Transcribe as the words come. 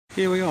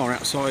Here we are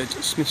outside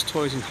Smyths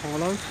Toys in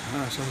Harlow.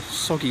 It's a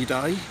soggy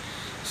day,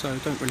 so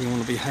don't really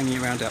want to be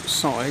hanging around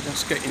outside.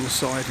 Let's get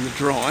inside in the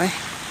dry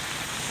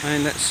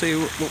and let's see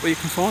what we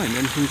can find.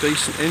 Anything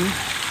decent in?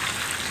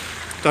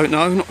 Don't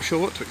know, not sure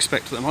what to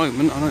expect at the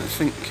moment. I don't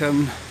think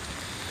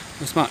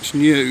there's much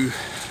new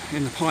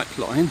in the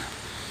pipeline.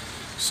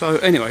 So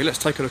anyway, let's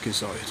take a look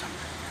inside.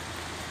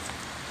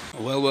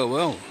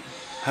 Well.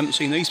 Haven't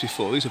seen these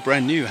before. These are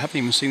brand new. I haven't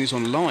even seen these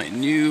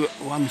online. New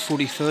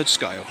 1/43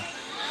 scale.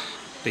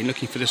 Been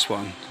looking for this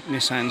one.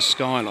 Nissan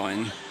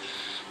Skyline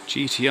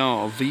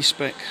GTR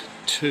V-Spec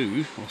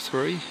 2 or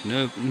 3.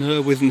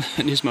 Ner with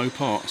Nismo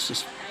parts.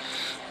 It's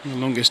one of the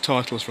longest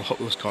titles for a Hot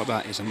Wheels car.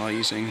 That is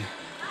amazing.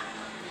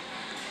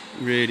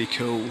 Really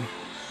cool.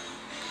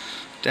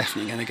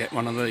 Definitely going to get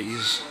one of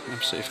these.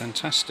 Absolutely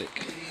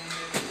fantastic.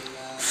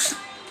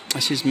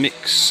 This is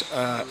mix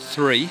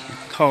 3,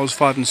 cars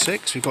 5 and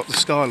 6. We've got the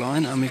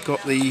Skyline and we've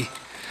got the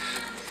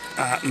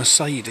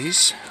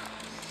Mercedes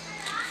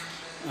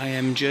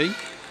AMG.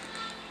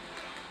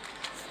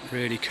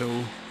 Really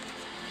cool.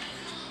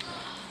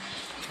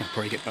 I'll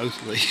probably get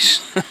both of these.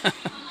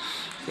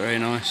 Very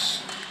nice.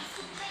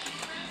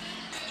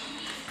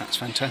 That's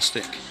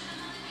fantastic.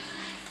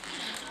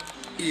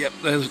 Yep,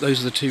 those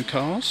are the two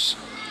cars.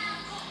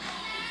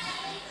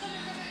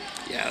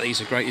 Yeah, these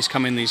are great. These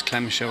come in these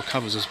clamshell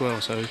covers as well,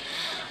 so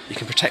you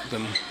can protect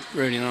them.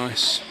 Really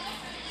nice.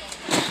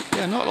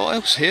 Yeah, not a lot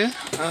else here,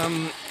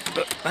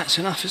 but that's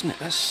enough, isn't it?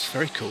 That's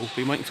very cool.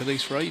 Been waiting for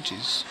these for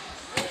ages.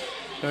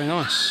 Very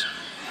nice.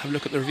 Have a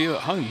look at the review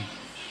at home.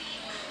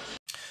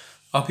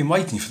 I've been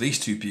waiting for these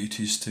two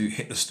beauties to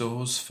hit the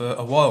stores for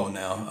a while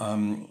now.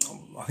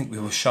 I think we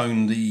were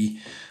shown the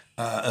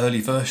early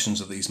versions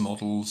of these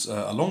models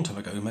a long time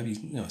ago, maybe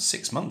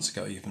 6 months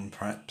ago even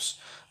perhaps.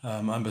 I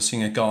remember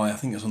seeing a guy, I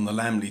think it was on the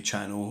Lamley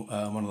channel,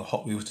 one of the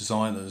Hot Wheels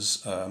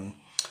designers,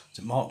 is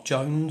it Mark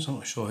Jones? I'm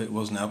not sure who it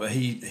was now, but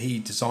he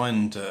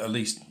designed, at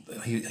least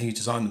he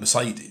designed the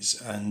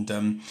Mercedes,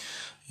 and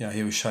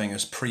he was showing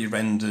us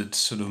pre-rendered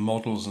sort of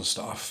models and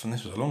stuff, and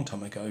this was a long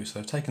time ago, so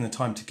they've taken the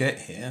time to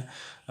get here.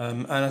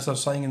 And as I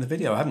was saying in the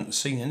video, I haven't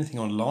seen anything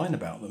online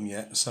about them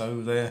yet,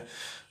 so they're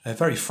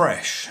very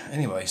fresh.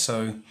 Anyway,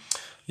 so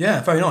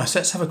yeah, very nice.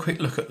 Let's have a quick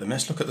look at them.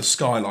 Let's look at the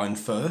Skyline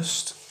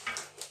first.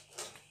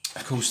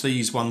 Of course,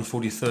 these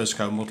 1/43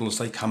 scale models,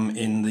 they come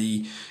in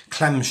the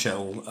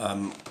clamshell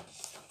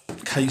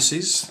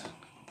cases.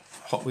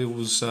 Hot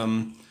Wheels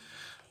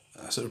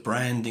sort of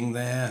branding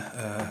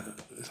there.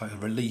 It's like a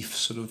relief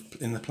sort of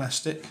in the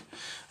plastic.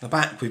 At the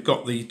back we've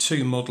got the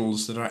two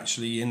models that are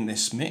actually in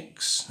this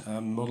mix,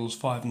 models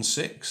 5 and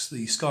 6.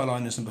 The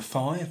Skyline is number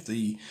 5,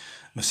 the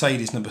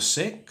Mercedes number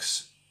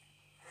 6.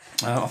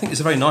 I think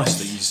it's very nice,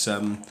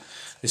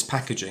 this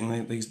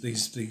packaging,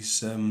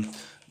 these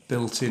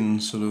built-in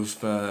sort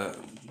of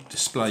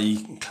display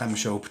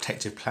clamshell,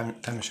 protective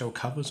clamshell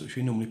covers, which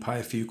we normally pay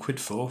a few quid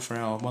for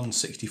our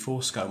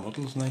 1/64 scale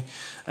models, and they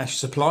actually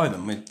supply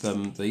them with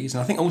these,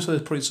 and I think also they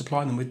probably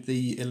supply them with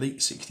the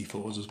Elite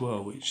 64s as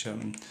well, which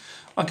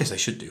I guess they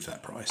should do for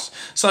that price.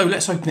 So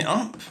let's open it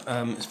up.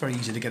 It's very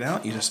easy to get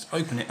out. You just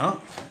open it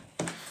up,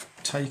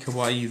 take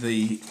away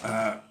the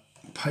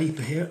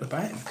paper here at the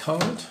back, the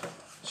card.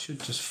 It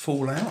should just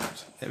fall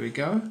out. There we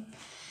go.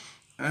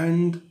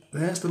 And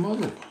there's the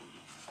model.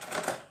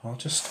 I'll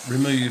just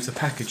remove the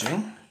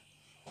packaging,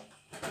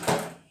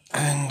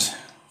 and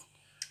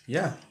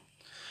yeah,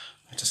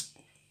 I just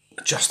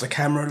adjust the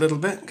camera a little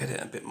bit, get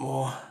it a bit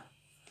more.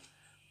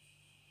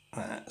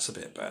 That's a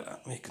bit better.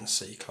 You can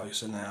see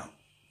closer now.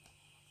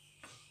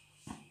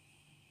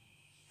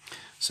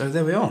 So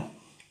there we are.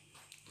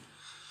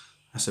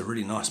 That's a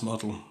really nice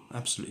model,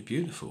 absolutely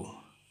beautiful.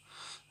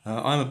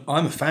 I'm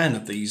a fan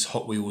of these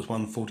Hot Wheels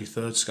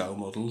 1/43 scale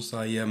models.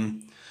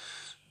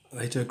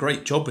 They do a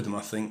great job with them,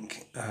 I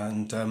think,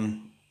 and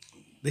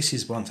this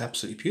is one's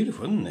absolutely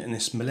beautiful, isn't it? And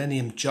this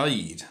Millennium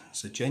Jade,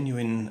 it's a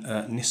genuine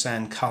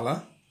Nissan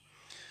colour.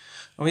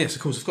 Oh yes,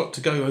 of course, I've got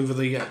to go over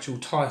the actual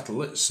title.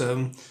 Let's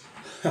get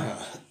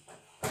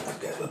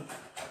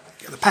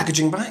the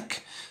packaging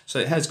back. So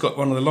it has got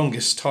one of the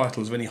longest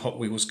titles of any Hot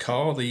Wheels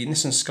car, the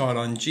Nissan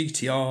Skyline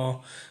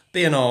GTR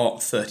BNR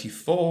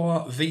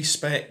 34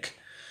 V-Spec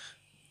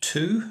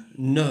 2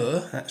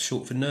 NER, that's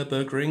short for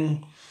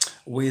Nürburgring,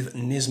 with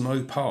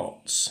Nismo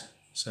parts.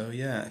 So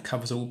yeah, it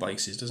covers all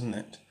bases, doesn't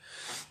it?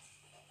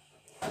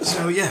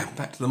 So yeah,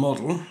 back to the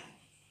model.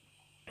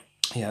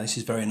 Yeah, this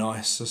is very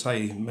nice. As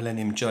I say,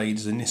 Millennium Jade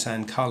is a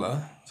Nissan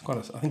colour.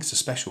 I think it's a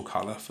special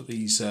colour for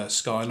these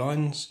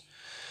Skylines.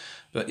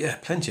 But yeah,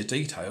 plenty of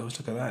details.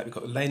 Look at that. We've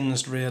got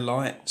lensed rear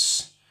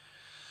lights.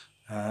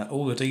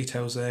 All the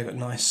details there. Got a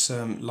nice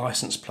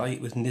license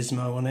plate with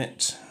Nismo on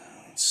it.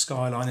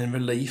 Skyline in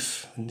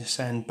relief.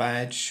 Nissan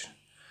badge.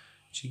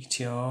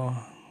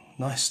 GTR.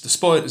 Nice. The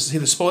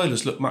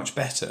spoilers look much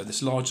better.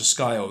 This larger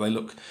scale, they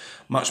look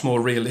much more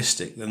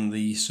realistic than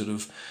the sort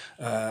of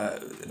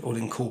all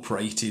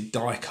incorporated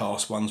die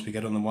cast ones we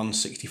get on the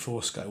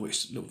 1/64 scale,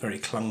 which look very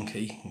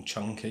clunky and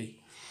chunky.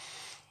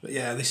 But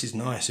yeah, this is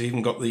nice. We've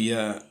even got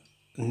the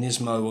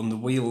Nismo on the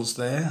wheels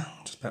there.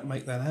 Just about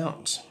make that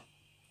out.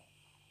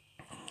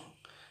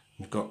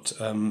 We've got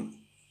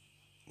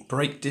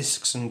brake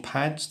discs and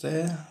pads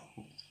there,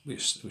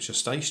 which are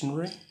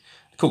stationary.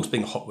 Of course,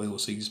 being Hot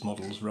Wheels, these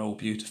models roll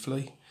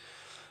beautifully.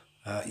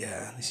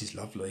 Yeah, this is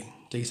lovely.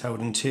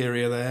 Detailed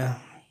interior there.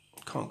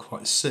 Can't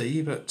quite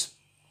see, but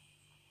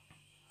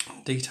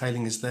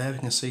detailing is there. You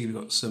can see we've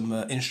got some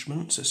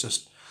instruments. Let's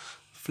just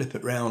flip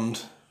it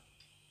round.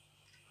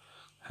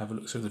 Have a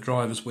look through the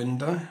driver's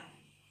window.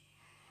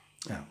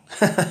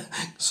 Oh,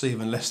 see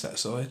even less that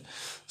side.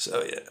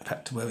 So yeah,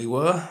 back to where we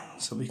were.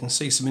 So we can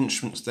see some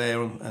instruments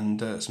there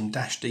and some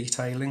dash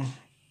detailing.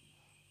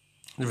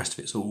 The rest of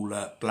it's all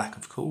black,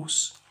 of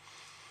course.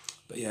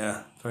 But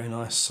yeah, very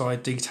nice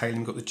side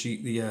detailing. Got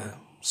the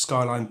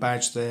Skyline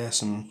badge there.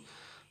 Some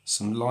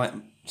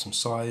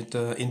side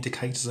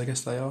indicators, I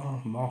guess they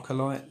are, marker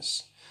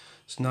lights.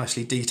 Some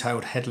nicely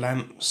detailed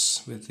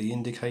headlamps with the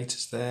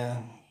indicators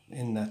there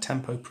in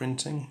tempo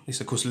printing.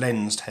 These are of course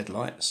lensed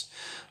headlights.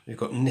 We've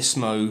got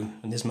Nismo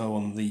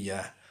on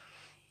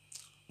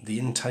the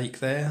intake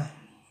there.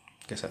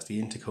 I guess that's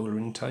the intercooler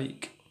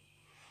intake.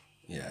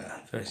 Yeah,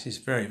 this is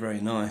very,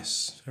 very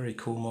nice. Very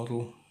cool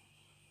model.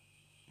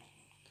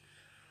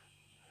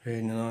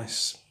 Very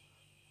nice.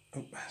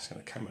 Oh, let's get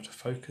the camera to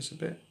focus a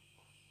bit.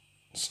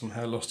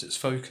 Somehow lost its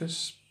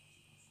focus.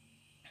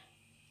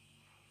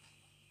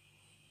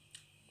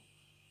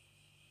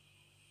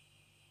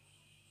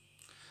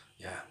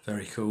 Yeah,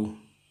 very cool.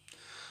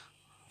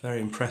 Very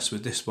impressed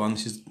with this one.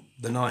 This is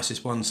the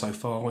nicest one so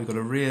far. We've got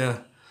a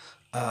rear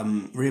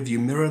view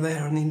mirror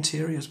there on the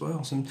interior as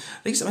well. So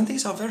these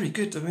are very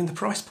good. I mean, the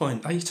price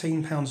point,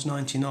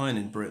 £18.99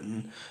 in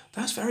Britain.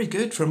 That's very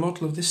good for a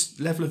model of this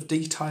level of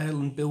detail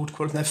and build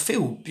quality. They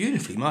feel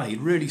beautifully made,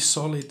 really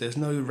solid. There's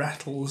no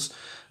rattles.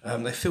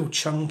 They feel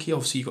chunky.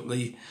 Obviously, you've got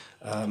the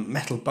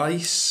metal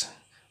base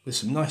with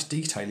some nice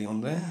detailing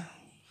on there.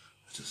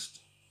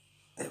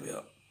 There we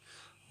are.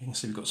 You can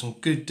see we've got some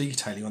good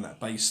detailing on that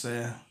base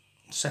there.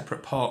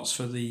 Separate parts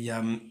for the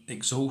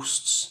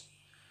exhausts.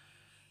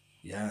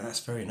 Yeah, that's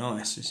very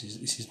nice. This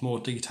is more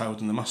detailed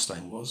than the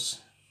Mustang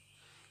was.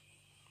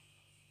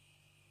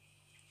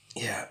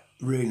 Yeah,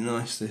 really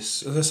nice.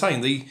 This, as I was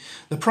saying,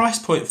 the price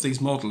point for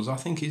these models I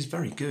think is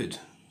very good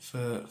for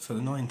the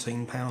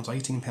 £19,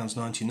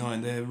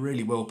 £18.99. They're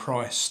really well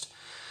priced.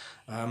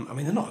 I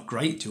mean, they're not a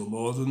great deal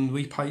more than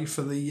we pay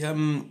for the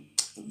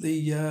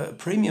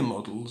premium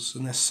models,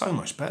 and they're so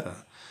much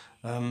better.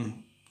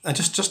 And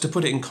just to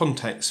put it in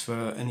context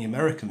for any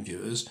American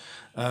viewers,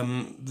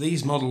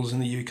 these models in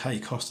the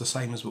UK cost the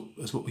same as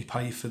what we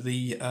pay for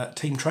the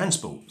Team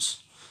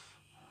Transports,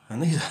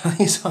 and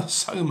these are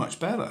so much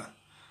better.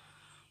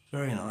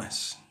 Very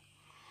nice.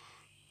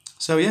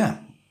 So yeah,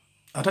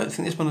 I don't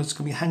think this one is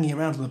going to be hanging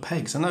around on the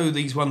pegs. I know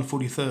these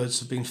 143s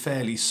have been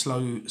fairly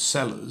slow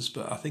sellers,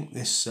 but I think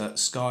this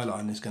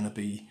Skyline is going to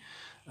be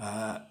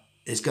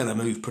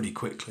move pretty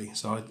quickly.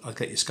 So I'd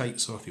get your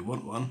skates off if you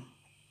want one.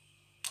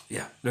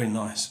 Yeah, very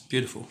nice,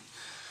 beautiful.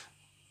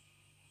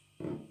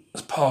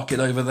 Let's park it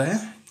over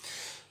there.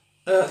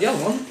 The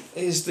other one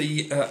is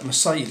the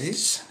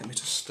Mercedes. Let me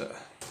just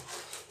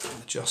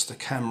adjust the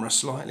camera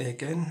slightly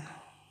again.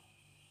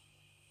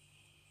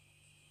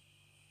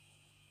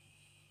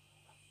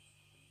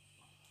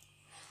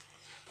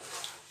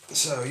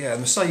 So yeah,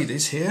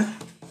 Mercedes here.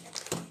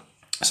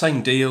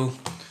 Same deal.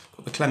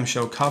 Got the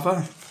clamshell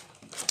cover.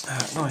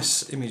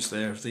 Nice image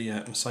there of the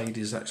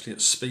Mercedes actually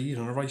at speed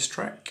on a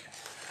racetrack.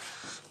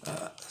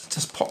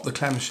 Just pop the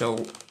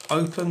clamshell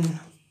open.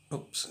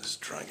 Oops, let's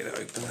try and get it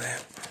open there.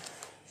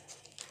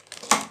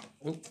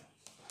 Oop.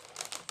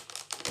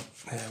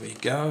 There we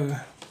go.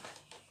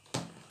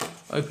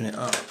 Open it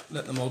up,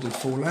 let the model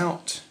fall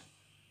out,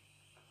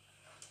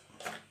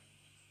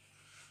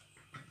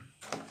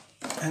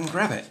 and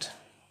grab it.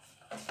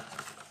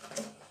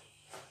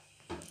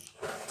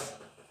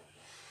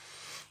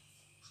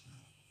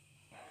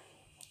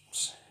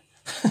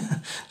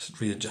 Just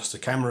readjust the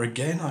camera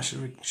again. I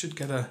should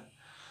get a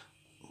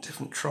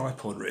different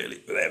tripod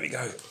really. But there we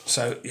go.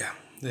 So yeah,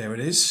 there it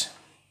is.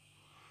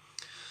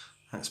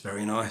 That's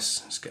very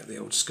nice. Let's get the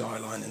old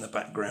Skyline in the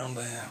background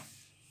there.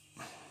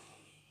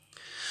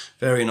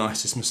 Very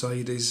nice, this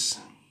Mercedes.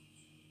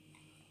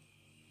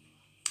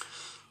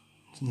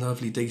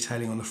 Lovely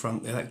detailing on the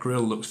front there. That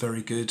grille looks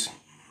very good.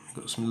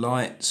 Got some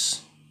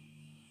lights.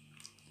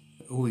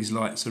 All these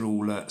lights are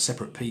all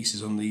separate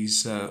pieces on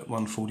these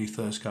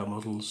 143rd scale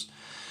models.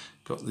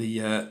 Got the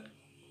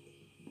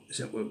is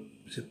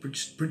it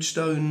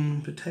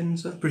Bridgestone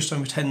Potenza?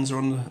 Bridgestone Potenza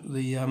on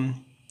the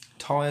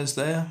tyres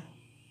there.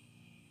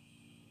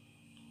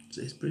 Is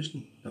it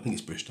Bridgestone? I think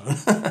it's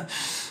Bridgestone.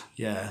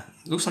 Yeah,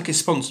 it looks like it's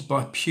sponsored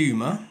by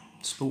Puma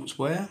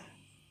Sportswear.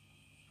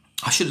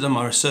 I should have done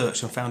my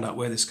research and found out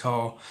where this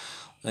car.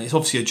 It's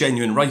obviously a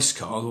genuine race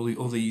car.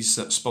 All these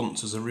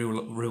sponsors are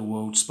real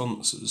world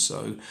sponsors.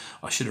 So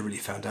I should have really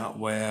found out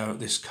where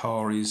this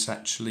car is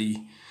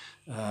actually,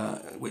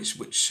 which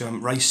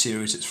race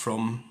series it's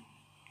from.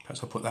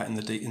 Perhaps I'll put that in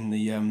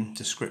the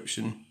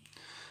description.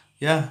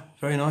 Yeah,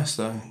 very nice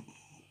though.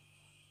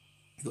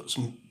 You've got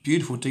some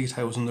beautiful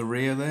details on the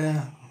rear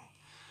there.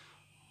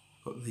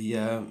 Got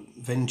the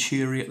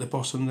Venturi at the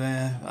bottom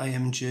there,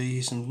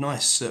 AMG, some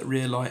nice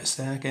rear lights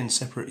there, again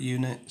separate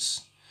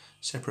units,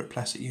 separate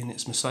plastic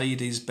units,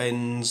 Mercedes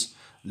Benz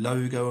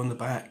logo on the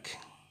back,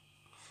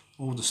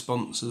 all the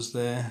sponsors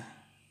there.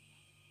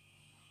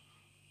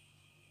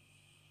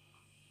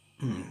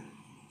 I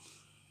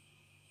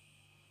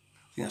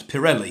think that's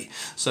Pirelli,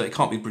 so it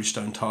can't be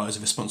Bridgestone tyres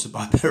if it's sponsored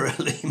by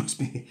Pirelli. It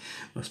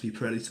must be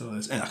Pirelli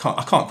tyres. And I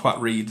can't quite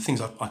read the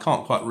things. I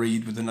can't quite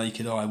read with the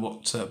naked eye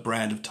what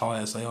brand of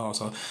tyres they are.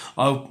 So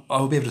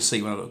I'll be able to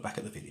see when I look back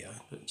at the video.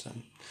 But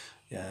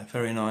yeah,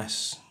 very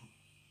nice.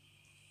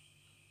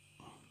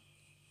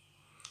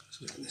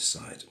 Let's look at this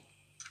side.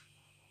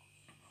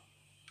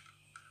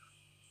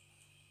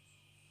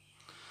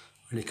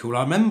 Really cool.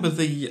 I remember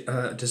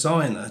the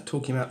designer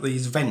talking about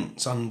these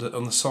vents on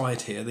the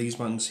side here. These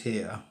ones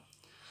here.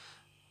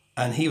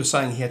 And he was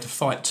saying he had to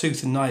fight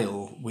tooth and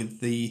nail with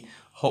the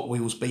Hot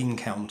Wheels bean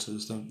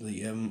counters,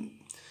 the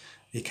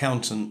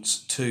accountants,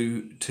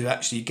 to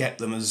actually get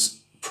them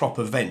as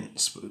proper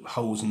vents with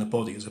holes in the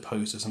body, as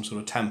opposed to some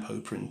sort of tampo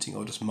printing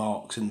or just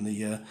marks in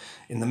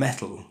the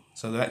metal.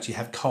 So they actually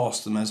have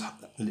cast them as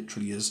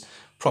literally as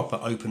proper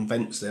open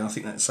vents there. I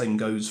think that same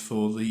goes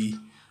for the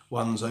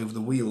ones over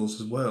the wheels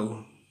as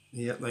well.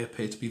 Yeah, they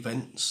appear to be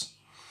vents.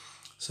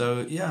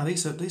 So yeah,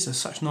 these are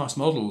such nice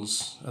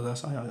models. As I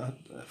say,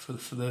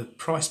 for the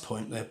price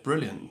point, they're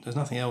brilliant. There's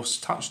nothing else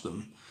to touch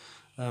them.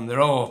 There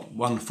are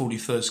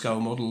 1/43 scale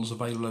models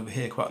available over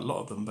here, quite a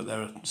lot of them, but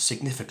they're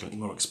significantly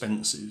more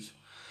expensive.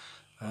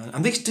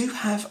 And these do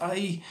have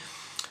a,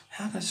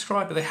 how can I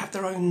describe it? They have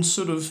their own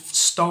sort of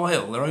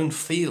style, their own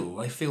feel.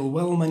 They feel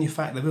well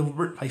manufactured.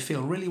 They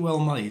feel really well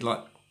made,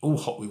 like all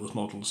Hot Wheels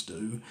models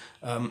do.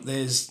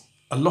 There's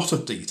a lot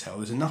of detail.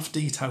 There's enough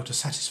detail to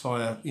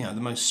satisfy the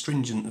most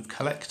stringent of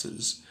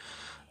collectors,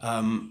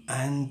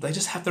 and they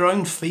just have their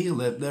own feel.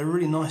 They're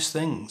really nice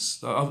things.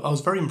 I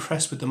was very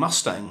impressed with the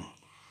Mustang,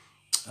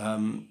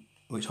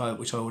 which I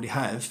already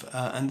have,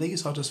 and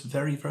these are just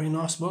very, very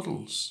nice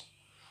models.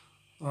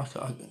 Like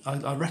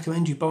I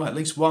recommend you buy at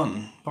least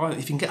one. Buy, if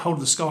you can get hold of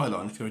the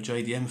Skyline, if you're a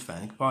JDM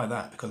fan, buy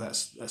that,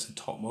 because that's a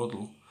top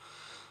model.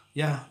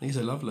 Yeah, these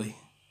are lovely.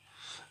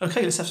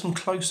 Okay, let's have some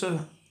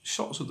closer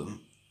shots of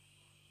them.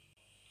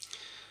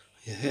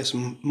 Yeah, here's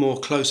some more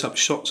close-up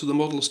shots of the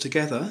models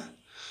together.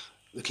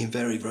 Looking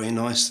very, very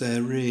nice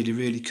there. Really,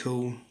 really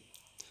cool.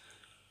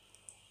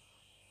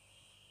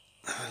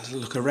 Have a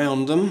look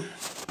around them.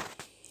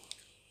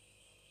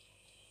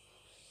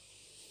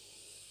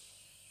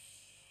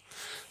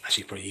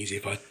 Actually, pretty easy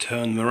if I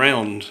turn them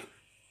around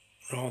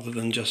rather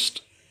than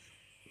just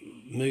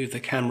move the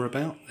camera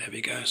about. There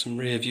we go. Some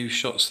rear view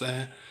shots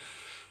there.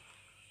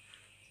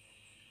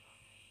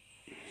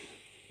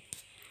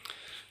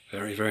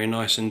 Very, very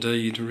nice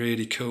indeed,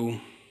 really cool.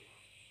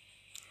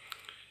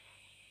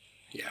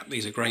 Yeah,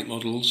 these are great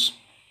models.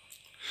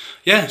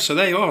 Yeah, so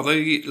there you are,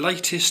 the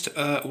latest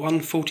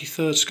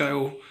 1/43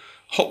 scale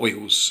Hot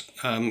Wheels.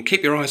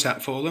 Keep your eyes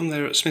out for them.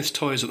 They're at Smyths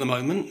Toys at the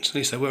moment, at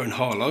least they were in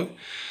Harlow.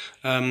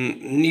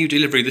 New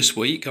delivery this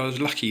week. I was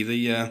lucky,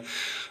 the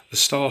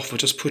staff were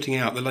just putting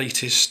out the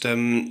latest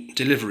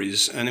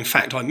deliveries, and in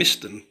fact I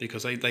missed them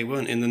because they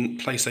weren't in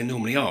the place they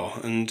normally are,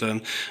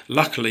 and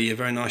luckily a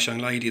very nice young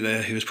lady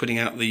there who was putting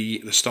out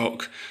the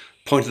stock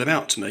pointed them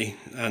out to me,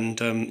 and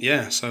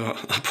yeah, so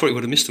I probably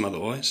would have missed them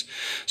otherwise.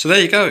 So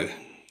there you go,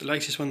 the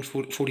latest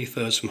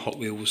 1/43 from Hot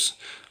Wheels.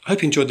 I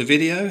hope you enjoyed the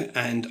video,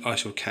 and I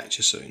shall catch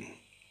you soon.